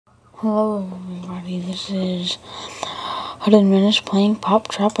Hello everybody, this is Hooded Menace playing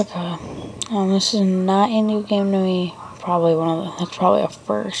Poptropica. This is not a new game to me. That's probably a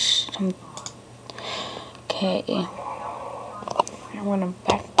first. Okay. I'm gonna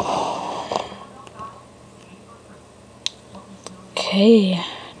back. Okay.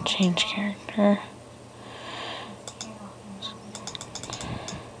 Change character.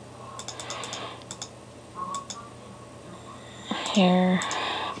 Hair.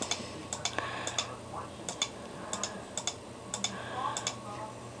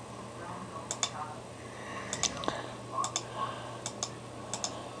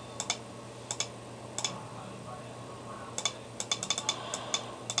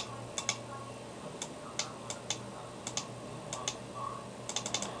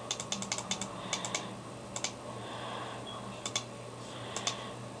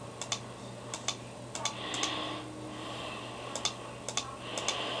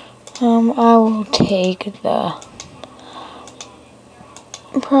 I will take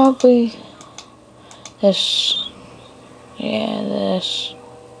probably this, this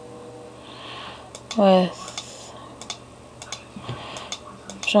with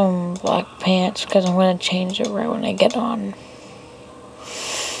some black pants because I'm going to change it right when I get on.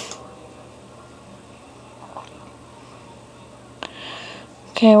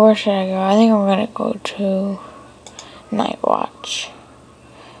 Okay, where should I go? I think I'm going to go to Night Watch.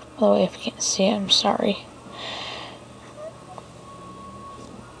 By the way, if you can't see it, I'm sorry.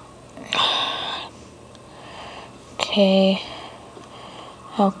 Okay.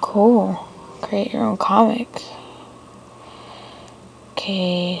 How cool. Create your own comic.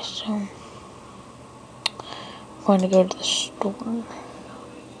 Okay, so I'm going to go to the store.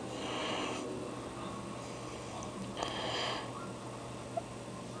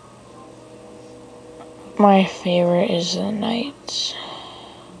 My favorite is the Knights.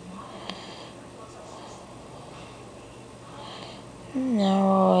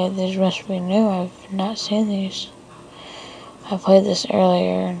 No, these must be new. I've not seen these. I played this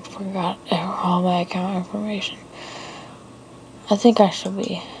earlier and forgot all my account information. I think I should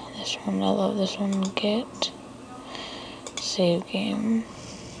be this one. I love this one. Get save game.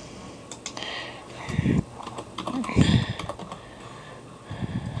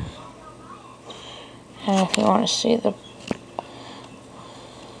 And if you want to see the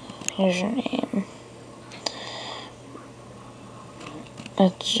username,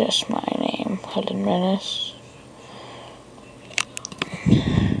 it's just my name, Hooded Menace.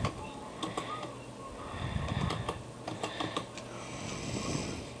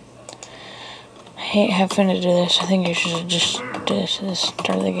 I hate having to do this. I think you should just do this at the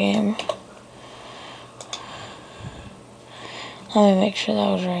start of the game. Let me make sure that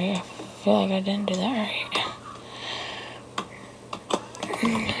was right. I feel like I didn't do that right.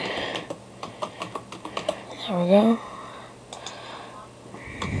 There we go.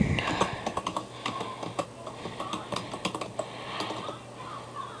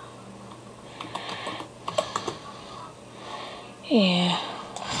 Yeah.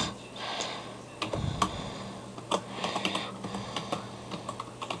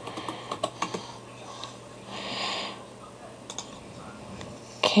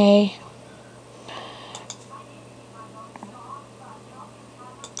 Okay.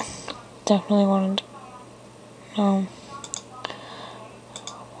 Definitely wanted to know.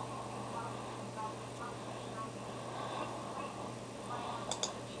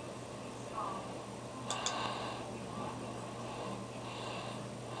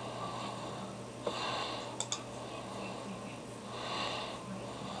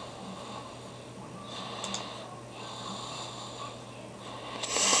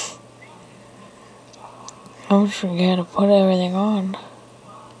 Don't forget to put everything on.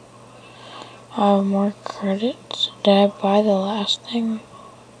 I have more credits. Did I buy the last thing?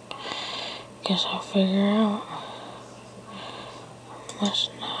 Guess I'll figure out.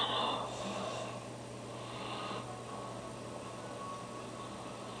 Must not have.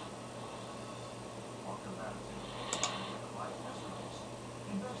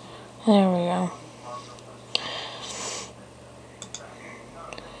 There we go.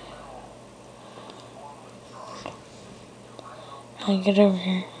 I'll get over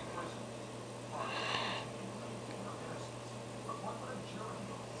here.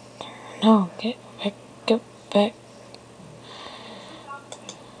 No, get back, get back.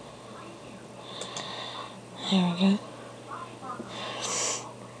 There we go.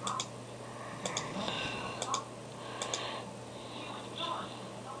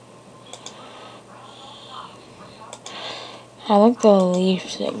 I like the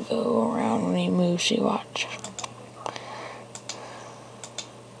leaves that go around when he moves, you watch.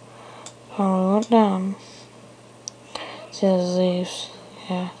 Oh, we went down. See those leaves?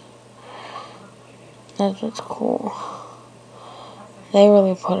 Yeah. That's what's cool. They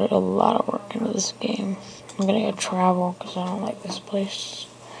really put a lot of work into this game. I'm gonna go travel because I don't like this place.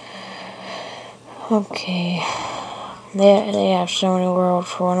 Okay. They have so many worlds.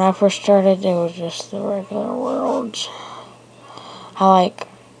 For when I first started, it was just the regular worlds. I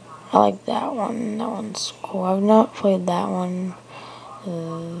like that one. That one's cool. I've not played that one.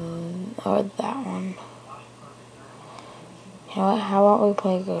 Or that one. You know what? How about we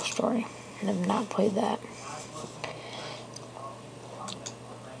play Ghost Story? I've not played that.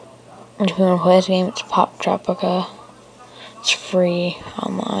 If you want to play this game, it's Poptropica. It's free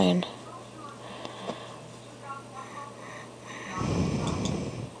online.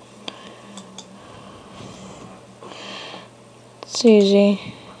 It's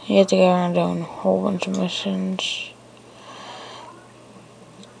easy. You have to go around doing a whole bunch of missions.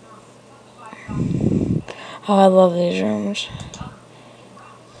 Oh, I love these rooms.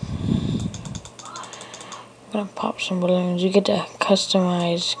 I'm gonna pop some balloons. You get to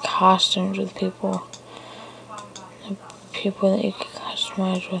customize costumes with people. The people that you can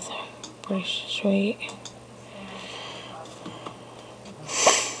customize with are pretty sweet.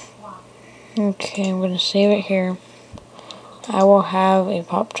 Okay, I'm gonna save it here. I will have a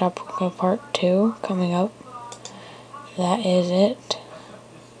Poptropica Part 2 coming up. That is it.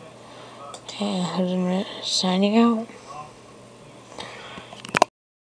 And signing out.